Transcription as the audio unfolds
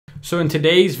So in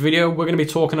today's video, we're going to be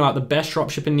talking about the best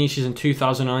dropshipping niches in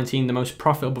 2019, the most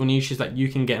profitable niches that you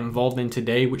can get involved in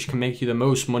today, which can make you the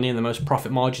most money and the most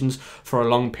profit margins for a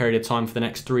long period of time, for the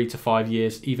next 3 to 5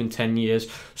 years, even 10 years.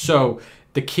 So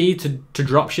the key to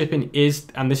dropshipping is,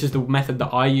 and this is the method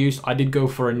that I used, I did go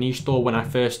for a niche store when I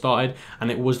first started,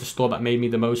 and it was the store that made me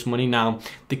the most money. Now,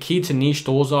 the key to niche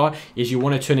stores is you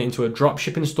want to turn it into a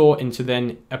dropshipping store, into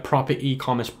then a proper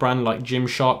e-commerce brand like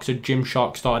Gymshark. So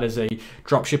Gymshark started as a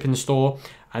dropshipping store,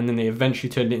 and then they eventually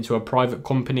turned it into a private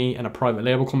company and a private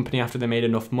label company after they made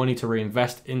enough money to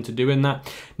reinvest into doing that.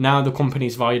 Now the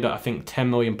company's valued at, I think, £10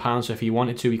 million. So if he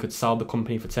wanted to, he could sell the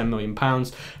company for £10 million.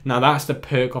 Now that's the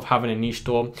perk of having a niche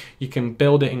store. You can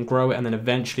build it and grow it, and then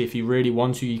eventually, if you really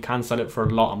want to, you can sell it for a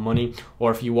lot of money. Or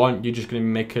if you want, you're just going to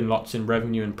be making lots in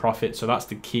revenue and profit. So that's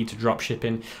the key to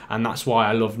dropshipping, and that's why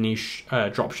I love niche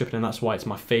dropshipping, and that's why it's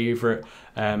my favorite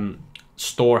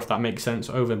store, if that makes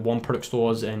sense, over one product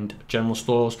stores and general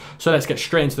stores. So let's get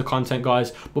straight into the content,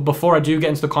 guys. But before I do get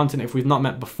into the content, if we've not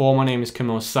met before, my name is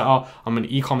Camille Setter. I'm an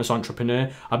e-commerce entrepreneur.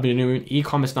 I've been doing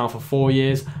e-commerce now for 4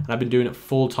 years, and I've been doing it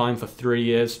full time for 3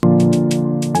 years.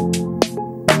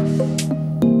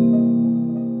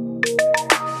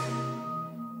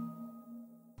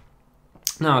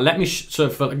 Now, let me,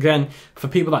 for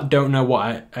people that don't know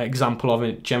what an example of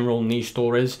a general niche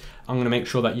store is, I'm going to make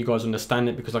sure that you guys understand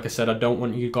it, because like I said, I don't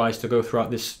want you guys to go throughout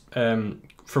this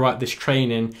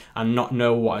training and not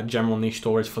know what a general niche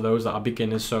store is for those that are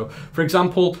beginners. So for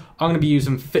example, I'm going to be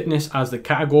using fitness as the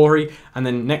category, and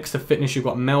then next to fitness you've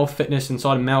got male fitness.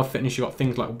 Inside of male fitness you've got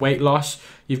things like weight loss,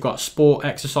 you've got sport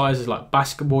exercises like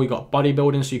basketball, you've got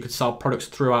bodybuilding, so you could sell products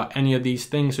throughout any of these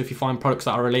things. So if you find products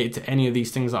that are related to any of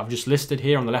these things that I've just listed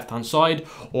here on the left hand side,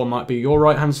 or might be your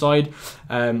right hand side,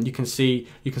 you can see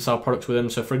you can sell products with them.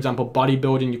 So for example,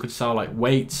 bodybuilding, you could sell like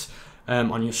weights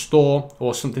on your store,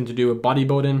 or something to do with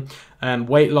bodybuilding.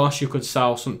 Weight loss, you could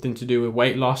sell something to do with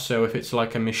weight loss. So if it's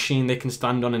like a machine they can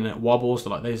stand on and it wobbles, so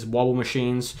like there's wobble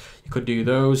machines, you could do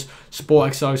those. Sport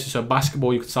exercises, so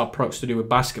basketball, you could sell products to do with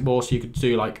basketball. So you could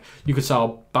do like, you could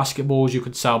sell basketballs, you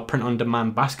could sell print on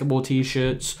demand basketball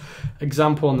t-shirts.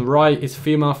 Example on the right is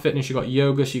female fitness, you got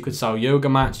yoga, so you could sell yoga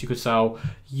mats, you could sell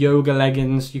yoga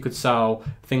leggings, you could sell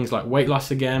things like weight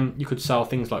loss again, you could sell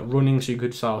things like running, so you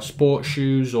could sell sports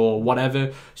shoes or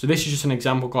whatever. So this is just an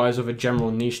example, guys, of a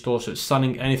general niche store. So it's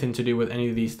selling anything to do with any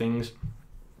of these things.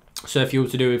 So if you were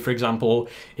to do it, for example,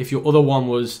 if your other one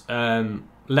was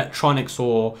electronics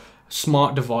or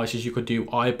smart devices, you could do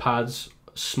iPads,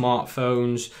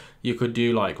 smartphones, you could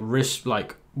do like wrist,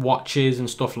 like watches and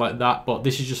stuff like that. But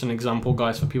this is just an example,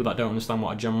 guys, for people that don't understand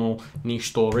what a general niche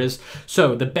store is.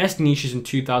 So the best niches in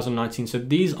 2019, so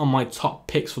these are my top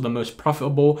picks for the most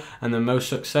profitable and the most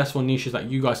successful niches that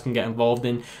you guys can get involved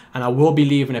in, and I will be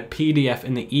leaving a PDF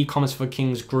in the e-commerce for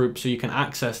Kings group, so you can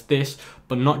access this,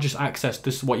 but not just access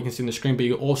this is what you can see on the screen, but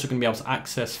you're also going to be able to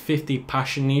access 50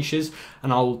 passion niches,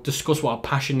 and I'll discuss what a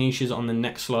passion niche is on the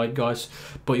next slide, guys.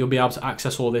 But you'll be able to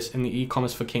access all this in the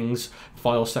e-commerce for Kings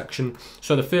file section.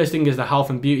 So the first thing is the health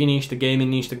and beauty niche, the gaming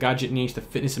niche, the gadget niche, the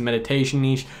fitness and meditation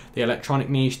niche, the electronic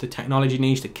niche, the technology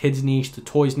niche, the kids niche, the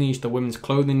toys niche, the women's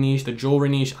clothing niche, the jewelry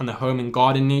niche, and the home and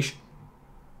garden niche.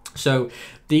 So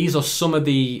these are some of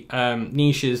the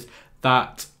niches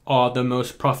that are the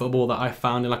most profitable that I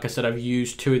found, and like I said, I've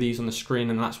used 2 of these on the screen,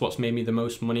 and that's what's made me the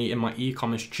most money in my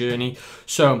e-commerce journey.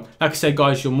 So like I said,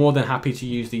 guys, you're more than happy to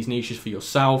use these niches for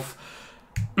yourself.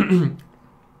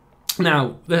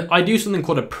 Now, I do something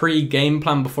called a pre-game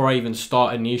plan before I even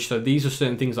start a niche. So these are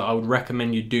certain things that I would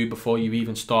recommend you do before you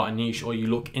even start a niche, or you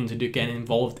look into getting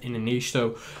involved in a niche.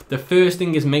 So the first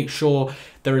thing is make sure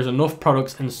there is enough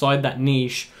products inside that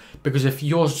niche, because if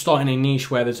you're starting a niche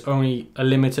where there's only a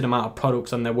limited amount of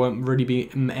products and there won't really be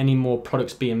any more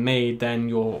products being made, then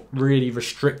you're really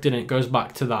restricted, and it goes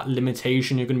back to that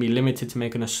limitation. You're going to be limited to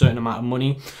making a certain amount of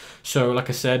money. So like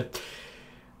I said,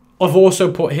 I've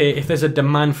also put here, if there's a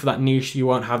demand for that niche, you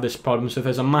won't have this problem. So if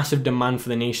there's a massive demand for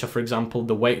the niche, so for example,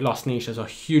 the weight loss niche, there's a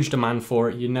huge demand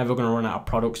for it, you're never going to run out of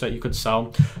products that you could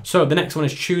sell. So the next one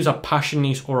is choose a passion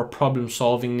niche or a problem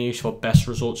solving niche for best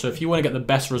results. So if you want to get the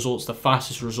best results, the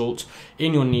fastest results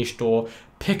in your niche store,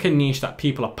 pick a niche that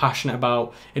people are passionate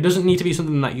about. It doesn't need to be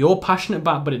something that you're passionate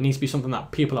about, but it needs to be something that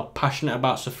people are passionate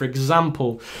about. So for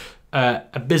example,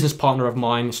 a business partner of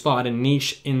mine started a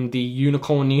niche in the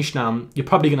unicorn niche. Now, you're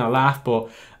probably going to laugh, but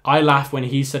I laughed when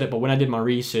he said it, but when I did my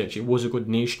research, it was a good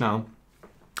niche. Now,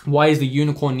 why is the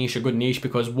unicorn niche a good niche?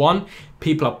 Because one,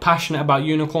 people are passionate about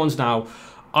unicorns. Now,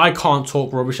 I can't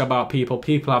talk rubbish about people.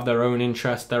 People have their own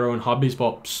interests, their own hobbies,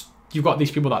 but you've got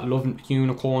these people that love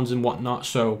unicorns and whatnot,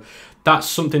 so that's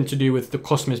something to do with the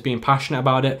customers being passionate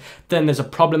about it. Then there's a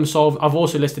problem solve. I've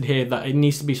also listed here that it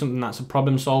needs to be something that's a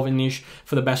problem solving niche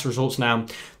for the best results. Now,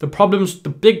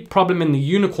 the big problem in the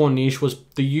unicorn niche was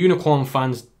the unicorn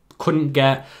fans couldn't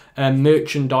get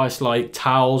merchandise like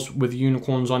towels with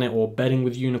unicorns on it or bedding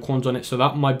with unicorns on it. So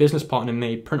that my business partner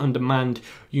made print on demand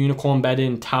unicorn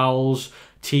bedding, towels,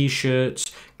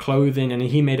 t-shirts, clothing, and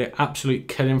he made an absolute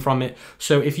killing from it.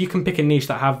 So if you can pick a niche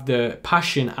that have the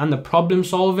passion and the problem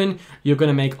solving, you're going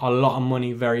to make a lot of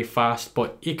money very fast.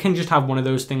 But it can just have one of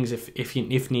those things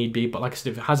if need be. But like I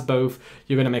said, if it has both,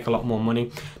 you're going to make a lot more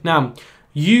money. Now,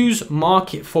 use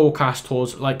market forecast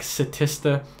tools like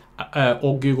Statista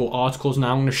or Google Articles.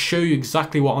 Now I'm going to show you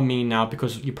exactly what I mean now,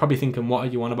 because you're probably thinking, what are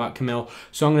you on about, Camille?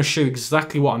 So I'm going to show you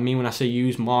exactly what I mean when I say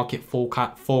use market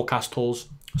forecast tools.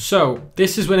 So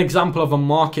this is an example of a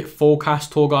market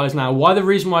forecast tool, guys. Now, the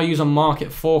reason why I use a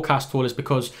market forecast tool is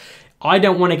because I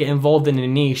don't want to get involved in a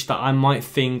niche that I might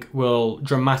think will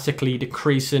dramatically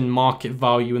decrease in market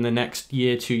value in the next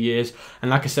year, 2 years. And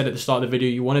like I said at the start of the video,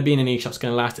 you want to be in a niche that's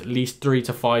going to last at least 3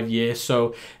 to 5 years.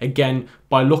 So again,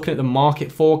 by looking at the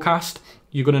market forecast,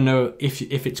 you're going to know if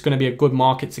it's going to be a good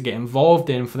market to get involved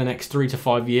in for the next 3 to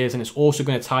 5 years. And it's also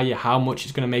going to tell you how much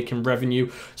it's going to make in revenue.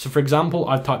 So for example,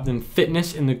 I've typed in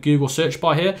fitness in the Google search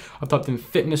bar here. I've typed in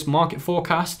fitness market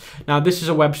forecast. Now this is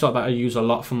a website that I use a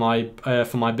lot for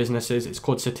my businesses. It's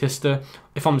called Statista.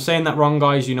 If I'm saying that wrong,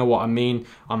 guys, you know what I mean.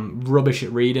 I'm rubbish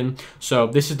at reading. So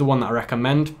this is the one that I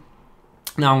recommend.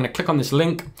 Now I'm going to click on this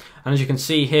link, and as you can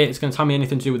see here, it's going to tell me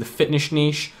anything to do with the fitness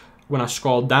niche when I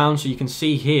scroll down. So you can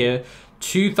see here,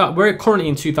 we're currently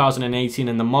in 2018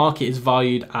 and the market is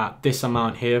valued at this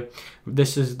amount here.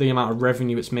 This is the amount of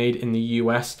revenue it's made in the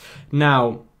US.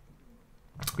 Now,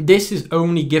 this is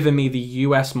only giving me the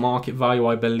US market value,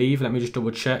 I believe. Let me just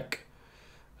double check.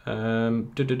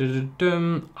 I'm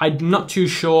not too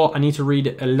sure. I need to read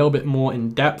it a little bit more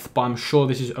in depth, but I'm sure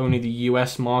this is only the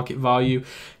US market value.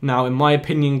 Now, in my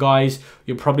opinion, guys,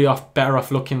 you're probably better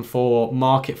off looking for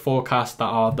market forecasts that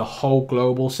are the whole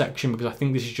global section, because I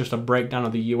think this is just a breakdown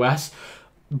of the US.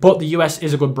 But the US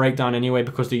is a good breakdown anyway,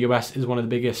 because the US is one of the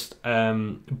biggest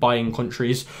buying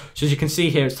countries. So as you can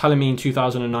see here, it's telling me in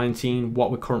 2019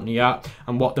 what we're currently at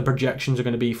and what the projections are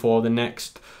going to be for the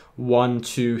next 1,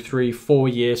 2, 3, 4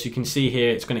 years. So you can see here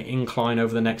it's going to incline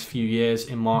over the next few years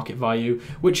in market value,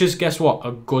 which is, guess what,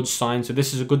 a good sign. So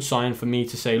this is a good sign for me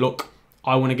to say, look,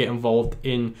 I want to get involved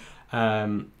in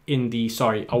the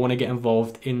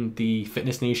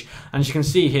fitness niche. And as you can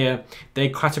see here, they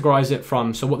categorize it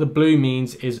from, so what the blue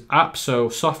means is apps. So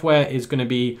software is going to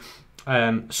be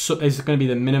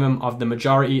the minimum of the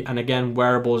majority, and again,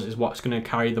 wearables is what's going to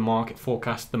carry the market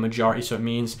forecast the majority. So it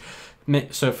means,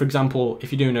 so for example,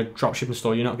 if you're doing a dropshipping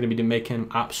store, you're not going to be making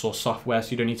apps or software,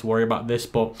 so you don't need to worry about this.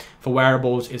 But for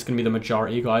wearables, it's going to be the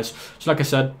majority, guys. So like I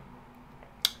said,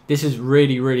 this is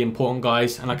really, really important,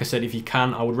 guys. And like I said, if you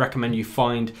can, I would recommend you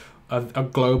find a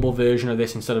global version of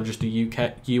this instead of just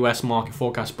a US market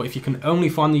forecast. But if you can only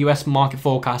find the US market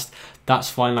forecast, that's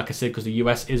fine, like I said, because the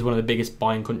US is one of the biggest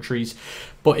buying countries.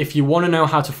 But if you want to know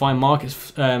how to find market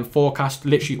forecast,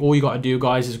 literally all you got to do,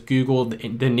 guys, is Google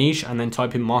the niche and then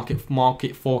type in market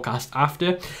forecast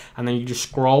after, and then you just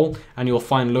scroll and you'll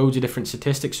find loads of different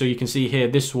statistics. So you can see here,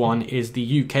 this one is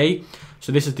the UK.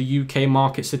 So this is the UK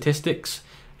market statistics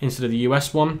instead of the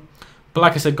US one. But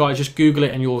like I said, guys, just Google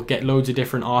it and you'll get loads of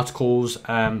different articles,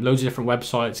 loads of different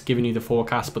websites giving you the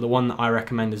forecast. But the one that I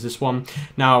recommend is this one.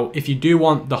 Now, if you do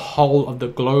want the whole of the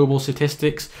global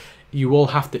statistics, you will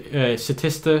have to,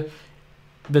 Statista,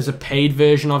 there's a paid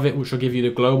version of it, which will give you the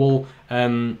global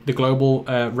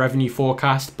revenue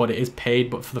forecast, but it is paid.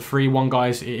 But for the free one,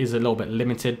 guys, it is a little bit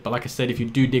limited. But like I said, if you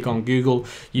do dig on Google,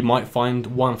 you might find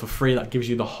one for free that gives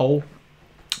you the whole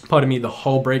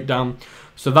breakdown.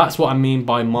 So that's what I mean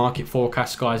by market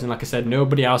forecast, guys. And like I said,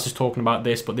 nobody else is talking about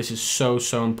this, but this is so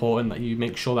important that you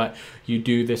make sure that you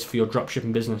do this for your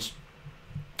dropshipping business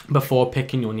before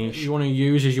picking your niche. You want to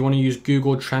use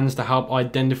Google Trends to help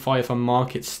identify if a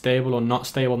market's stable or not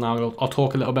stable. Now I'll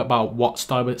talk a little bit about what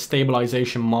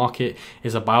stabilization market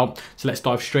is about. So let's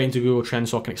dive straight into Google Trends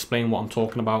so I can explain what I'm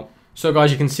talking about. So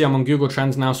guys, you can see I'm on Google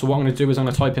Trends now. So what I'm going to do is I'm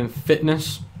going to type in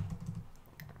fitness.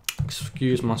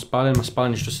 Excuse my spelling. My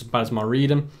spelling is just as bad as my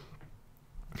reading.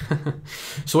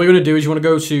 So what you want to do is you want to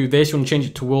go to this, you want to change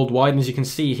it to worldwide, and as you can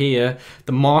see here,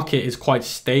 the market is quite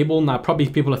stable. Now probably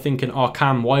people are thinking, oh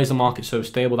Cam, why is the market so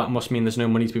stable? That must mean there's no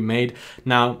money to be made.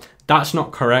 Now that's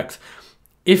not correct.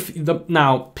 A lot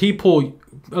of people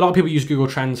use Google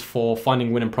Trends for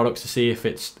finding winning products to see if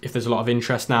there's a lot of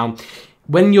interest. Now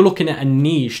when you're looking at a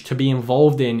niche to be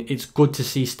involved in, it's good to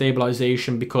see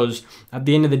stabilization, because at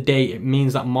the end of the day, it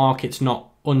means that market's not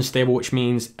unstable, which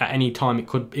means at any time it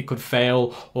could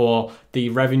fail, or the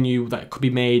revenue that could be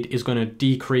made is going to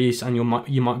decrease and you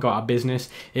might go out of business.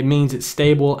 It means it's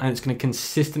stable and it's going to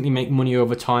consistently make money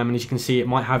over time. And as you can see, it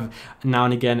might have now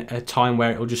and again a time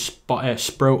where it'll just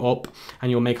sprout up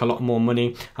and you'll make a lot more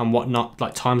money and whatnot,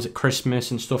 like times at Christmas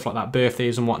and stuff like that,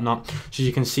 birthdays and whatnot. So as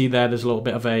you can see there's a little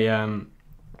bit of a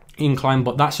incline,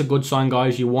 but that's a good sign,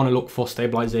 guys. You want to look for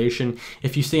stabilization.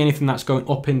 If you see anything that's going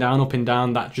up and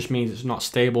down, that just means it's not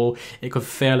stable. It could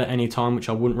fail at any time, which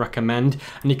I wouldn't recommend.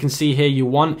 And you can see here, you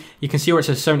can see where it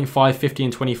says 75, 50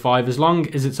 and 25. As long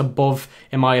as it's above,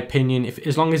 in my opinion,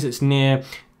 as long as it's near,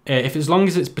 as long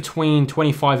as it's between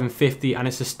 25 and 50 and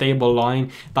it's a stable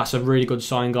line, that's a really good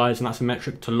sign, guys, and that's a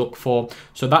metric to look for.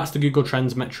 So that's the Google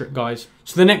Trends metric, guys.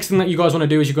 So the next thing that you guys want to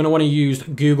do is you're going to want to use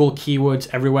Google Keywords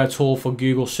Everywhere tool for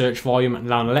Google search volume.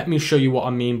 Now let me show you what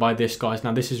I mean by this, guys.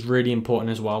 Now this is really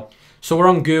important as well. So we're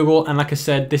on Google, and like I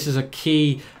said, this is a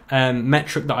key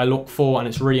metric that I look for, and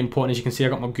it's really important. As you can see, I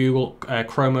got my Google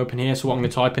Chrome open here. So what I'm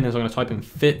going to type in is I'm going to type in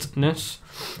fitness,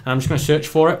 and I'm just going to search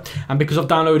for it. And because I've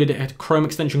downloaded a Chrome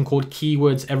extension called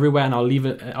Keywords Everywhere, and I'll leave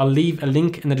a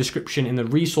link in the description in the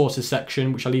resources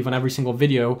section, which I leave on every single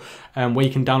video, where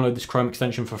you can download this Chrome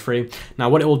extension for free. Now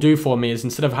what it will do for me is,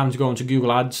 instead of having to go into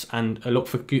Google Ads and look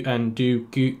for and do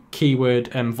keyword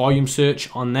volume search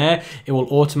on there, it will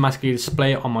automatically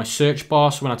display it on my search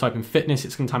bar. So when I type in fitness,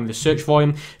 it's going to tell me the search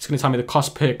volume, it's going to tell me the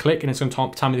cost per click, and it's going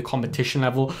to tell me the competition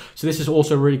level. So this is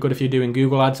also really good if you're doing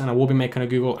Google Ads, and I will be making a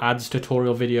Google Ads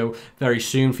tutorial video very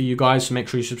soon for you guys, so make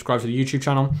sure you subscribe to the YouTube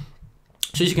channel.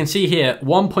 So as you can see here,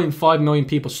 1.5 million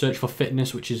people search for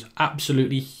fitness, which is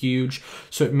absolutely huge.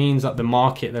 So it means that the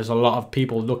market, there's a lot of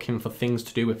people looking for things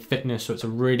to do with fitness. So it's a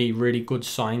really, really good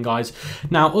sign, guys.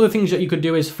 Now, other things that you could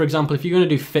do is, for example, if you're going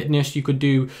to do fitness, you could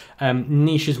do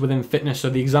niches within fitness. So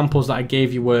the examples that I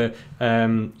gave you were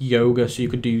yoga. So you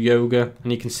could do yoga,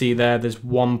 and you can see there's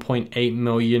 1.8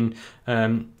 million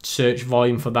search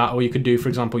volume for that. Or you could do, for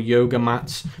example, yoga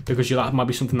mats, because that might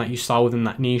be something that you sell within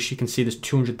that niche. You can see there's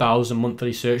 200,000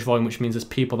 monthly search volume, which means there's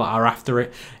people that are after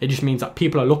it. It just means that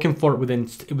people are looking for it with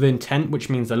intent, which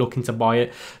means they're looking to buy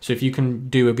it. So if you can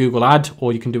do a Google ad,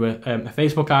 or you can do a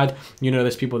Facebook ad,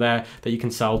 there's people there that you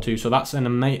can sell to. So that's an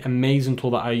amazing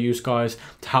tool that I use, guys,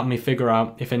 to help me figure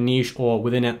out if a niche or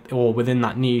within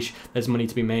that niche there's money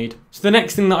to be made. So the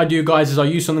next thing that I do, guys, is I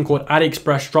use something called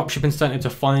AliExpress Dropshipping Center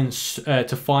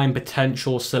to find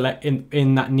potential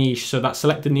in that niche. So that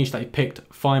selected niche that you picked,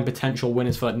 find potential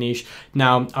winners for that niche.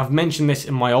 Now I've mentioned this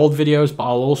in my old videos, but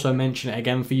I'll also mention it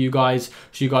again for you guys,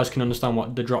 so you guys can understand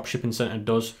what the Dropshipping Center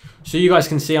does. So you guys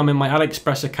can see I'm in my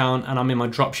AliExpress account and I'm in my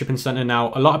Dropshipping Center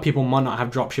now. A lot of people might not have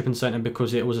Dropshipping Center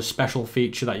because it was a special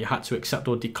feature that you had to accept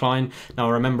or decline. Now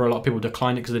I remember a lot of people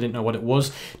declined it because they didn't know what it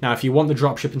was. Now if you want the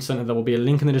Dropshipping Center, there will be a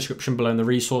link in the description below in the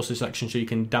resources section, so you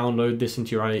can download this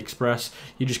into your AliExpress.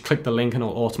 You just click the link and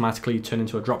it'll automatically turn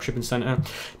into a Dropshipping Center.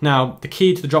 Now the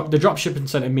key to the Dropshipping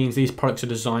Center means these products are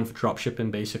designed for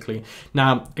dropshipping, basically.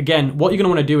 Now again, what you're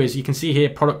going to want to do is, you can see here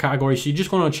product category, so you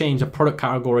just want to change the product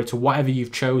category to whatever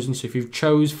you've chosen. So if you've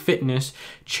chose fitness,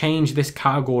 change this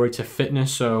category to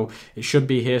fitness. So it should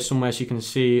be here somewhere, so you can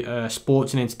see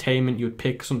sports and entertainment. You would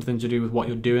pick something to do with what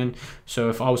you're doing. So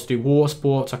if I was to do water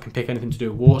sports, I can pick anything to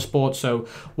do with water sports. So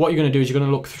what you're going to do is you're going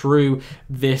to look through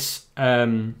this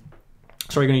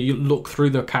so you're going to look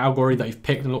through the category that you've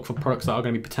picked and look for products that are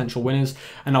going to be potential winners.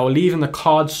 And I'll leave in the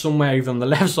cards somewhere, either on the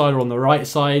left side or on the right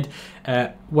side,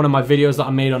 one of my videos that I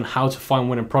made on how to find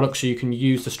winning products, so you can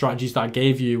use the strategies that I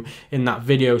gave you in that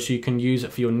video, so you can use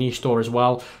it for your niche store as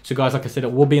well. So guys, like I said,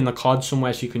 it will be in the cards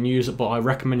somewhere, so you can use it, but I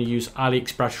recommend you use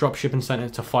AliExpress Dropshipping Center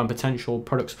to find potential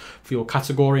products for your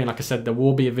category. And like I said, there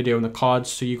will be a video in the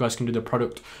cards, so you guys can do the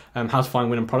product, how to find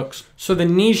winning products. So the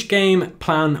niche game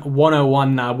plan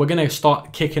 101 now, we're going to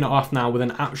start kicking it off now with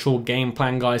an actual game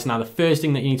plan, guys. Now the first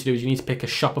thing that you need to do is you need to pick a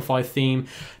Shopify theme.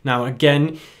 Now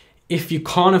again, if you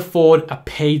can't afford a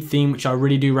paid theme, which I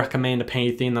really do recommend a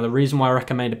paid theme. Now the reason why I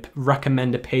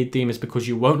recommend a paid theme is because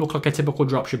you won't look like a typical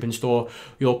dropshipping store.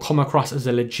 You'll come across as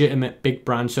a legitimate big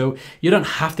brand. So you don't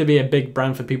have to be a big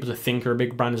brand for people to think you're a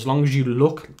big brand. As long as you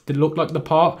look like the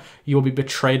part, you will be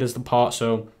betrayed as the part.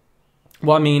 So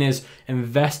what I mean is,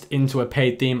 invest into a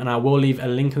paid theme, and I will leave a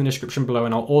link in the description below,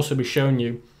 and I'll also be showing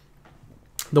you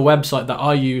the website that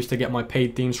I use to get my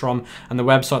paid themes from, and the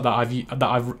website that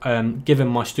I've given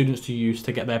my students to use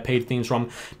to get their paid themes from.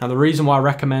 Now, the reason why I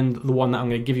recommend the one that I'm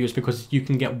going to give you is because you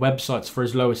can get websites for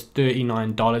as low as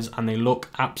 $39, and they look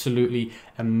absolutely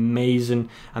amazing,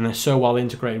 and they're so well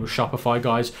integrated with Shopify,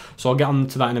 guys. So I'll get on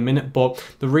to that in a minute. But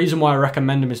the reason why I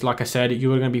recommend them is, like I said,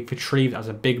 you're going to be portrayed as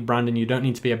a big brand, and you don't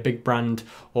need to be a big brand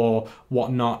or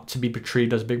whatnot to be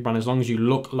portrayed as a big brand. As long as you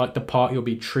look like the part, you'll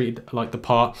be treated like the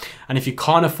part. And if you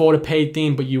can't afford a paid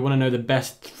theme but you want to know the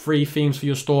best free themes for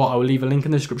your store, I will leave a link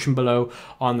in the description below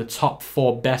on the top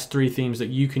 4 best 3 themes that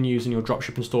you can use in your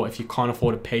dropshipping store if you can't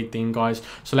afford a paid theme, guys.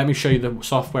 So let me show you the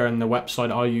software and the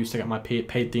website I use to get my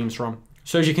paid themes from.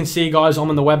 So as you can see, guys,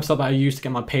 I'm on the website that I use to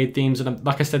get my paid themes, and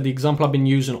like I said, the example I've been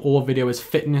using all video is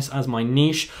fitness as my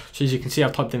niche. So as you can see,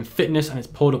 I've typed in fitness and it's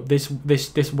pulled up this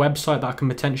website that I can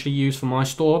potentially use for my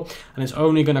store, and it's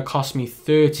only going to cost me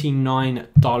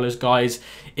 $39, guys.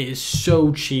 It is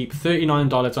so cheap.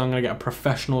 $39. I'm going to get a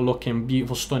professional looking,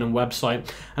 beautiful, stunning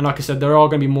website. And like I said, there are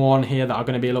going to be more on here that are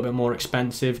going to be a little bit more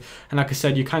expensive. And like I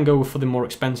said, you can go for the more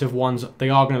expensive ones. They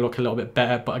are going to look a little bit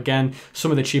better. But again,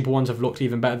 some of the cheaper ones have looked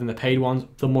even better than the paid ones,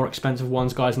 the more expensive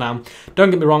ones, guys. Now, don't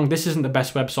get me wrong, this isn't the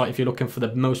best website if you're looking for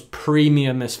the most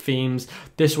premiumist themes.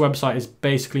 This website is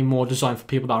basically more designed for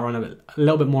people that are on a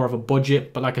little bit more of a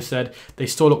budget. But like I said, they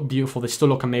still look beautiful. They still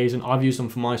look amazing. I've used them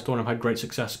for my store and I've had great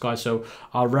success, guys. So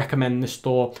I recommend this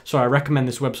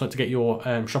website to get your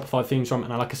Shopify themes from.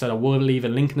 And like I said, I will leave a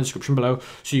link in the description below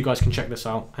so you guys can check this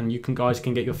out and you guys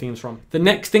can get your themes from. The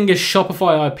next thing is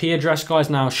Shopify IP address, guys.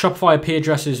 Now, Shopify IP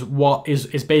address is what is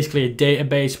basically a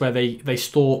database where they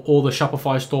store all the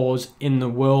Shopify stores in the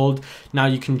world. Now,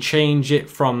 you can change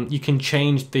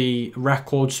the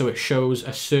record so it shows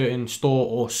a certain store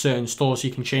or certain store. So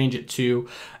you can change it to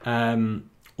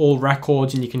all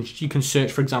records, and you can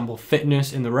search, for example,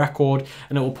 fitness in the record,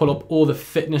 and it will pull up all the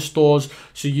fitness stores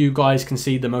so you guys can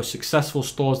see the most successful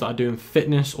stores that are doing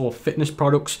fitness or fitness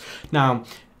products. Now,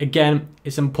 again,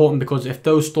 it's important because if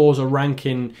those stores are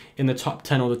ranking in the top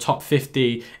 10 or the top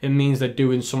 50, it means they're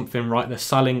doing something right. They're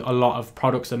selling a lot of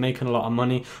products, they're making a lot of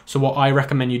money. So what I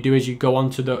recommend you do is you go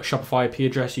onto the Shopify IP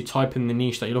address, you type in the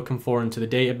niche that you're looking for into the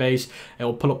database. It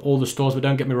will pull up all the stores, but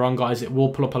don't get me wrong, guys, it will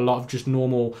pull up a lot of just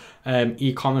normal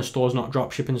e-commerce stores, not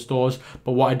dropshipping stores.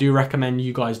 But what I do recommend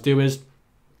you guys do is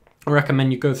I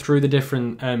recommend you go through the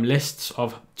different lists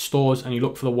of stores and you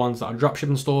look for the ones that are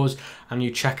dropshipping stores, and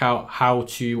you check out how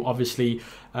to you obviously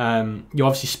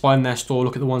spy in their store,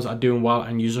 look at the ones that are doing well,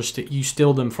 and you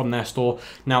steal them from their store.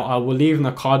 Now, I will leave in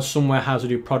the cards somewhere how to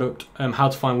do how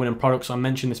to find winning products. I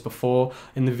mentioned this before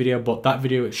in the video, but that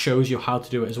video, it shows you how to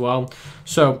do it as well.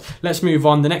 So let's move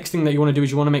on. The next thing that you want to do is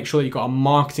you want to make sure that you've got a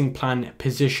marketing plan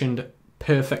positioned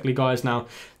perfectly, guys. Now,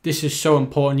 this is so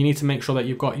important. You need to make sure that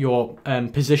you've got your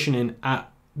positioning at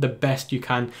the best you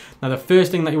can. Now, the first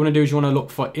thing that you want to do is you want to look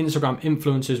for Instagram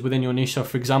influencers within your niche. So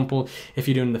for example, if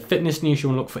you're doing the fitness niche, you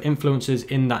want to look for influencers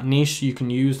in that niche so you can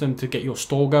use them to get your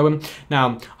store going.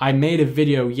 Now, I made a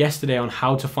video yesterday on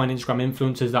how to find Instagram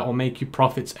influencers that will make you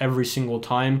profits every single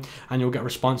time and you'll get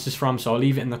responses from. So I'll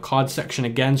leave it in the card section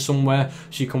again somewhere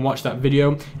so you can watch that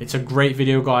video. It's a great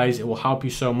video, guys. It will help you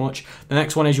so much. The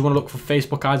next one is you want to look for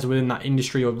Facebook ads within that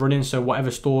industry you're running. So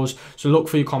whatever stores, so look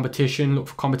for your competition, look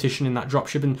for competition in that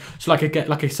dropshipping. So like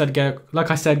I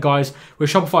said, guys, with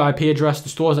Shopify IP address, the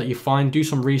stores that you find, do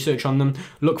some research on them,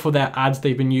 look for their ads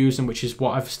they've been using, which is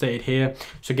what I've stated here.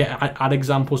 So get ad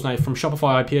examples. Now, from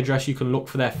Shopify IP address, you can look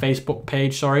for their Facebook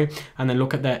page, and then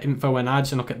look at their info and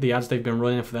ads and look at the ads they've been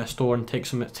running for their store and take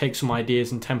some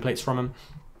ideas and templates from them.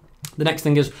 The next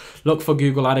thing is look for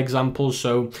Google ad examples.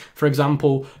 So for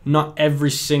example, not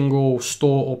every single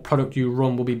store or product you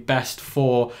run will be best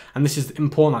for, and this is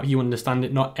important that you understand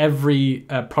it, not every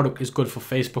product is good for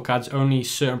Facebook ads. Only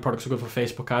certain products are good for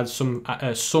Facebook ads.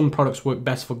 Some products work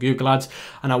best for Google ads,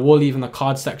 and I will leave in the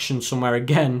card section somewhere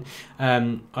again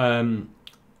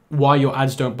why your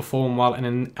ads don't perform well,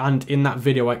 and in that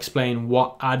video I explain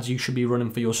what ads you should be running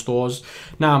for your stores.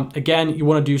 Now, again, you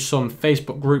want to do some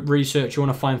Facebook group research. You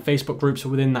want to find Facebook groups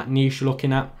within that niche you're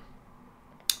looking at.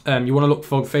 You want to look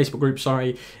for Facebook groups,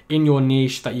 in your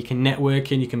niche that you can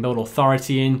network in, you can build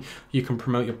authority in, you can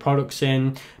promote your products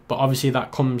in, but obviously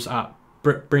that comes at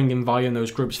bringing value in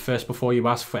those groups first before you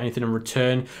ask for anything in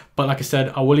return. But like I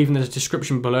said, I will leave in the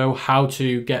description below how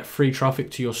to get free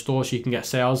traffic to your store so you can get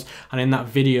sales, and in that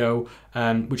video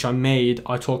which I made,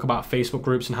 I talk about Facebook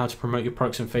groups and how to promote your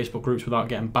products in Facebook groups without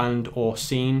getting banned or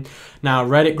seen. Now,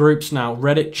 Reddit groups, now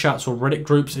Reddit chats or Reddit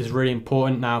groups is really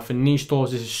important. Now, for niche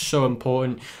stores, this is so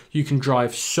important. You can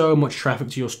drive so much traffic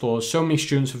to your stores. So many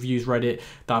students have used Reddit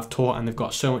that I've taught and they've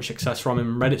got so much success from it.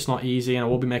 Reddit's not easy, and I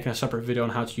will be making a separate video on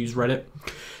how to use Reddit.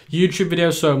 YouTube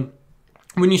videos, so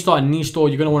when you start a niche store,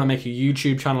 you're going to want to make a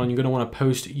YouTube channel and you're going to want to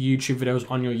post YouTube videos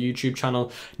on your YouTube channel.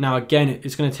 Now, again,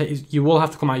 it's going to take, you will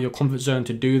have to come out of your comfort zone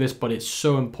to do this, but it's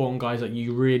so important, guys, that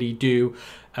you really do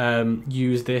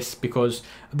use this, because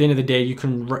at the end of the day, you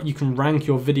can rank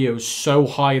your videos so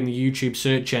high in the YouTube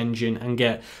search engine and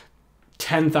get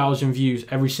 10,000 views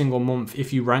every single month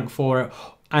if you rank for it.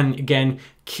 And again,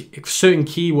 certain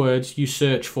keywords you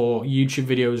search for, YouTube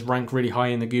videos rank really high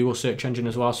in the Google search engine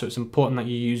as well. So it's important that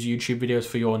you use YouTube videos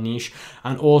for your niche.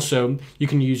 And also you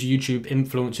can use YouTube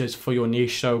influencers for your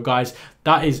niche. So guys,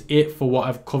 that is it for what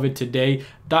I've covered today.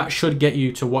 That should get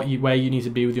you to where you need to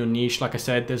be with your niche. Like I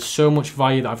said, there's so much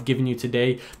value that I've given you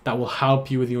today that will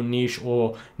help you with your niche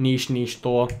or niche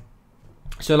store.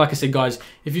 So like I said, guys,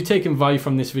 if you're taking value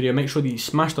from this video, make sure that you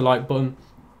smash the like button,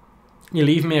 you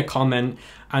leave me a comment,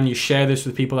 and you share this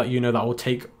with people that you know that will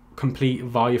take complete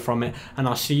value from it. And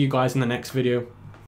I'll see you guys in the next video.